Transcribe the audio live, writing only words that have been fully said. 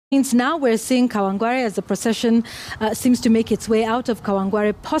Now we're seeing Kawangware as the procession seems to make its way out of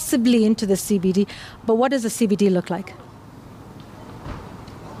Kawangware, possibly into the CBD. But what does the CBD look like?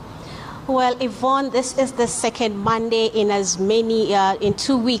 Well, Yvonne, this is the second Monday in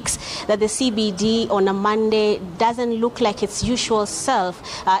 2 weeks that the CBD on a Monday doesn't look like its usual self.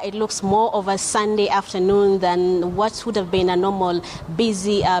 It looks more of a Sunday afternoon than what would have been a normal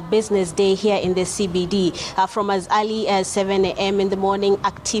busy business day here in the CBD. From as early as 7 a.m. in the morning,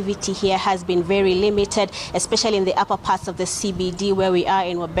 activity here has been very limited, especially in the upper parts of the CBD where we are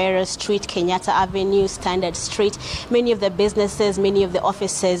in Wabera Street, Kenyatta Avenue, Standard Street. Many of the businesses, many of the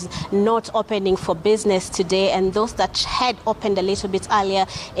offices not opening for business today, and those that had opened a little bit earlier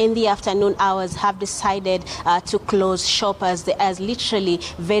in the afternoon hours have decided to close shop as there's literally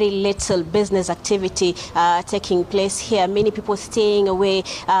very little business activity taking place here. Many people staying away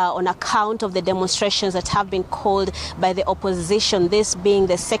on account of the demonstrations that have been called by the opposition, this being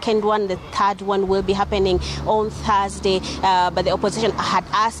the second one. The third one will be happening on Thursday, but the opposition had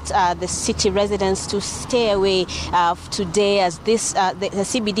asked the city residents to stay away today, as the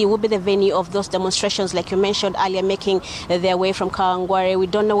CBD will be the venue of those demonstrations, like you mentioned earlier, making their way from Kawangware. We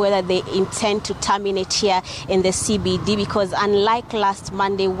don't know whether they intend to terminate here in the CBD, because unlike last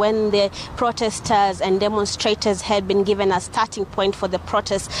Monday when the protesters and demonstrators had been given a starting point for the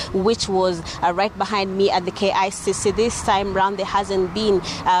protest, which was right behind me at the KICC, this time round there hasn't been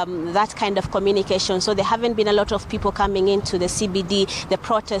that kind of communication. So there haven't been a lot of people coming into the CBD, the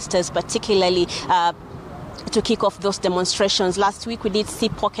protesters particularly, to kick off those demonstrations. Last week we did see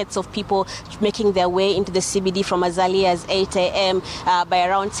pockets of people making their way into the CBD from as early as 8 a.m. By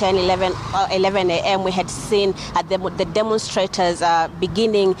around 10, 11 a.m. we had seen the demonstrators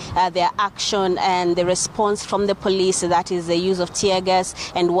beginning their action, and the response from the police, that is the use of tear gas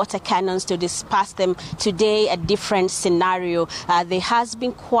and water cannons to disperse them. Today, a different scenario. There has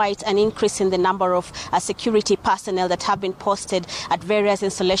been quite an increase in the number of security personnel that have been posted at various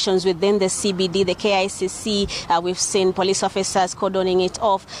installations within the CBD. The KICC, we've seen police officers cordoning it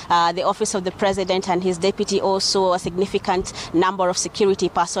off. The office of the president and his deputy, also a significant number of security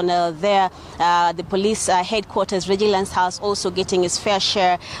personnel there. The police headquarters, Vigilance House, also getting its fair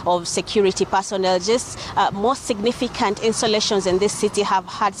share of security personnel. Just most significant installations in this city have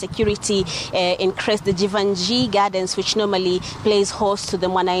had security increased. The Jivanji Gardens, which normally plays host to the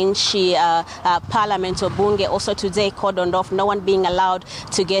Mwananchi Parliament or Bunge, also today cordoned off, no one being allowed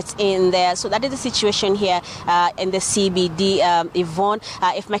to get in there. So that is the situation here in the CBD, Yvonne.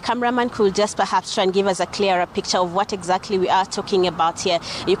 If my cameraman could just perhaps try and give us a clearer picture of what exactly we are talking about here.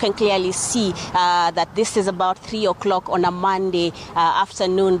 You can clearly see that this is about 3 o'clock on a Monday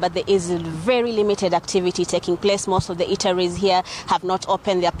afternoon, but there is very limited activity taking place. Most of the eateries here have not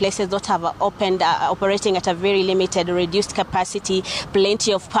opened. Their places that have opened operating at a very limited, reduced capacity.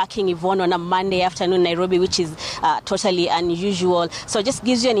 Plenty of parking, Yvonne, on a Monday afternoon in Nairobi, which is totally unusual. So it just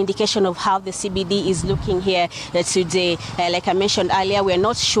gives you an indication of how the CBD is looking here today. Like I mentioned earlier, we're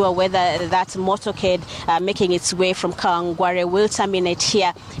not sure whether that motorcade making its way from Kawangware will terminate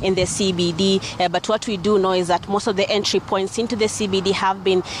here in the CBD. But what we do know is that most of the entry points into the CBD have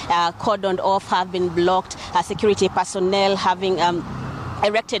been cordoned off, have been blocked. Security personnel having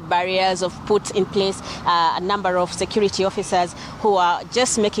erected barriers, of put in place a number of security officers who are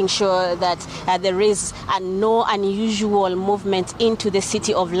just making sure that there is no unusual movement into the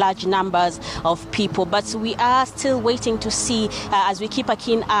city of large numbers of people. But we are still waiting to see, as we keep a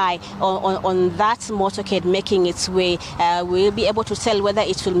keen eye on that motorcade making its way, we'll be able to tell whether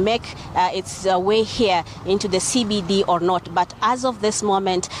it will make its way here into the CBD or not. But as of this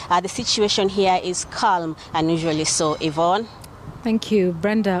moment, the situation here is calm, unusually so. Yvonne? Thank you,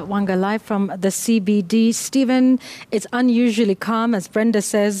 Brenda Wanga, live from the CBD. Stephen, it's unusually calm, as Brenda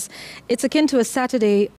says. It's akin to a Saturday